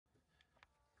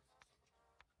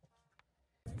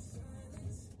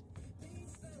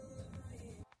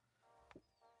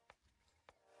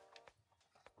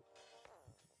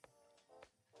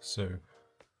So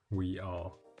we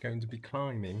are going to be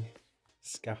climbing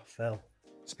Sca Fell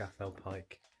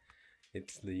Pike.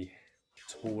 It's the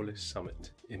tallest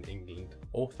summit in England,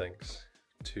 all thanks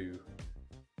to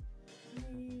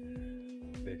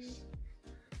this.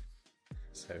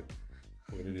 So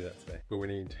we're going to do that today, but we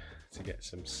need to get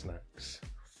some snacks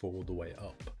for the way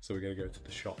up. So we're going to go to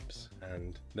the shops,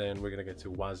 and then we're going to go to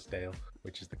Wasdale,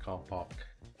 which is the car park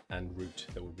and route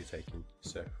that we'll be taking.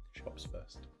 So shops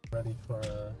first. Ready for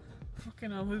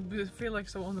Fucking hell, I feel like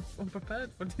so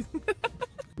unprepared for this.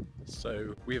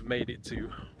 So we have made it to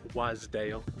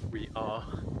Wasdale. We are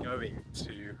going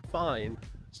to find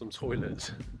some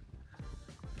toilets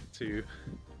to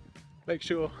make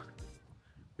sure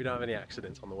we don't have any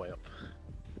accidents on the way up.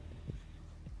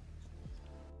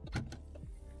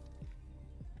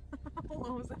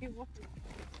 What was I watching?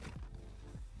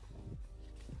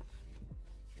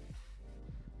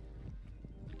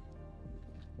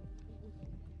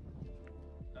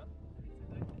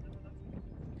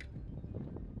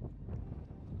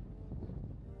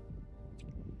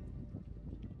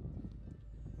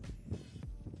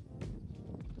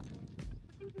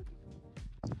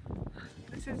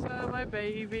 This is my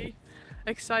baby,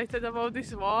 excited about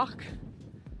this walk.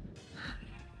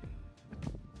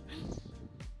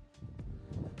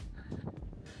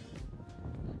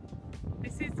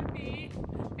 This is me,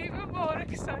 even more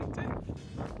excited.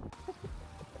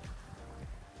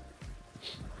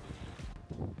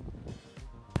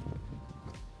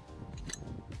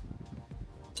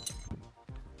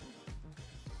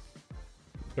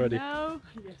 Ready? Now,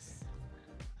 yes.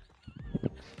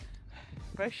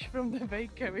 Fresh from the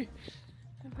bakery.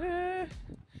 Row,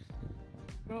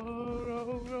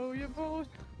 row, row your boat.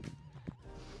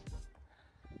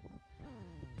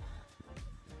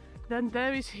 Then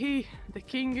there is he, the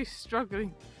king is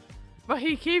struggling, but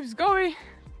he keeps going.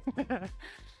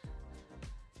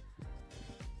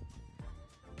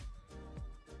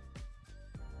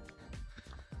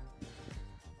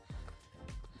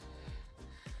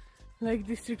 Lake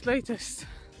District latest,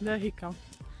 there he comes.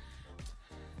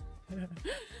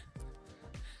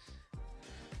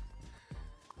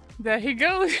 There he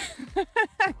goes.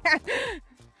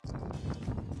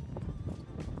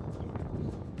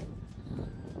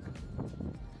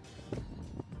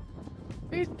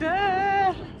 He's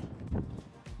there.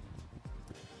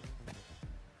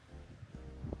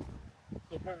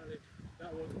 So apparently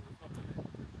that wasn't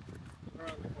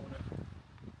around the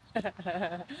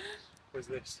corner. Was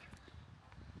this?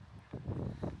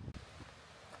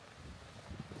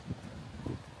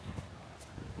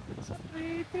 So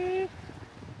pretty.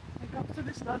 I got to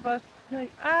this level,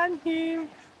 like, and him.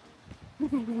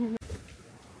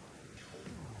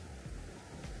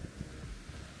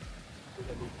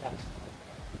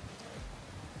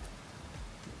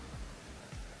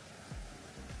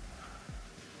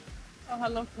 Oh,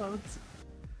 hello, clothes.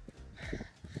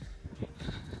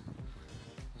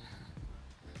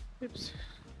 Oops.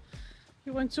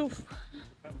 You went so.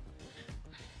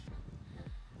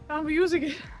 I'm using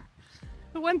it.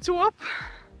 It went too up.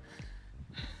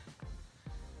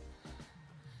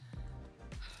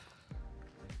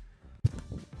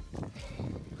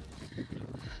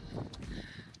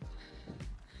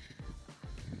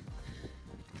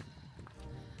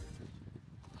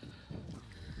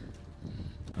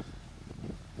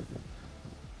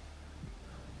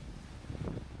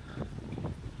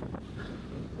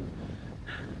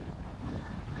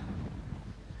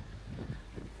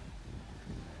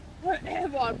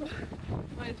 Whatever.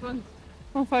 Nice one.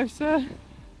 1-5, sir.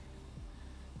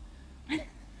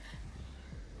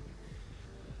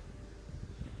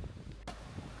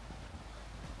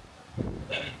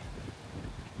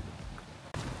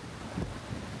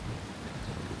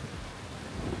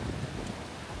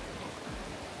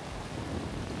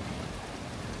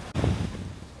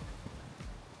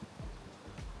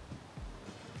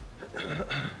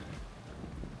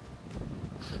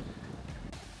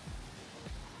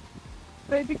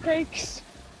 Baby cakes.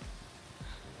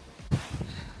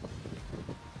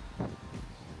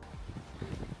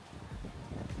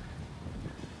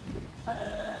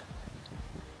 That's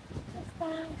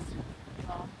nice.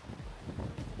 Oh.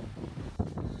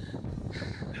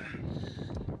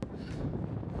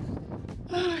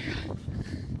 Oh my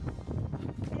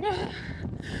God.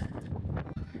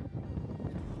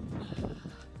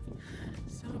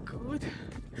 So good.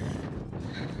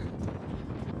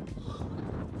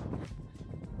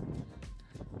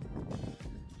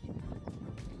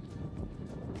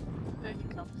 There he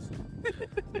comes.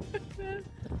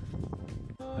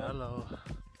 Hello.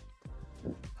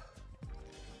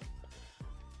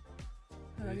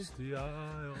 It's the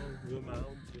eye of the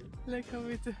mountain. Like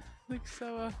with Looks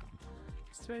so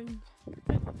strange.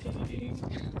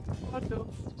 What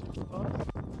of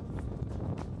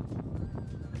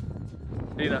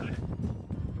See that?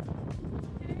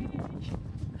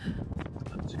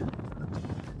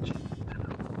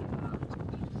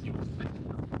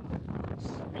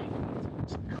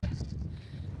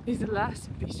 is the last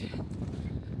bit.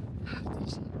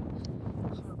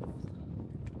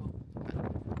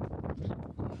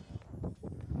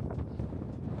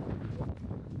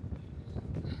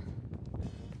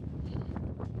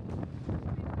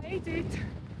 I hate it.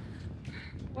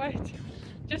 Wait,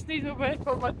 just need to wait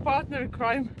for my partner in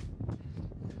crime.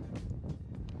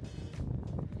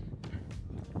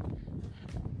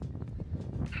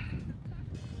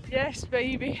 Yes,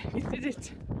 baby, we did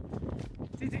it.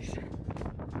 Did it.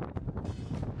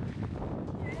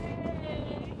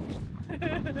 Yay!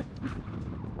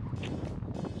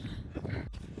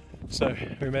 So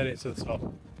we made it to the top.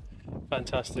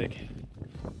 Fantastic.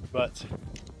 But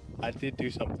I did do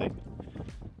something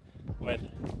when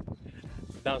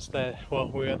downstairs, well,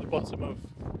 we were at the bottom of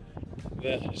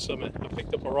the summit. I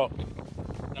picked up a rock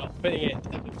and I'm putting it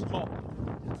at the top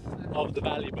of the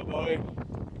valley below.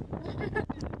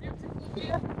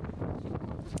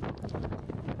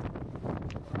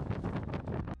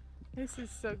 This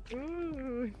is so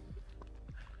good.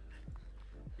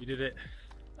 You did it.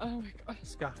 Oh my god.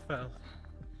 Sca Fell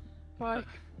Pike,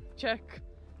 check,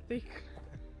 tick.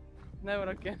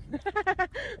 Never again.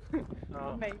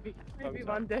 Oh, maybe sometime.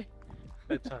 one day.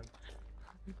 bedtime.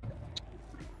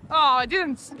 Oh, I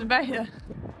didn't make it.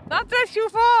 Not rescue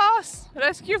for us!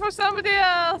 Rescue for somebody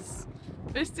else!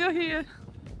 We're still here.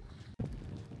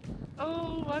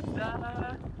 Oh, what's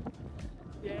that?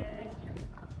 Yeah.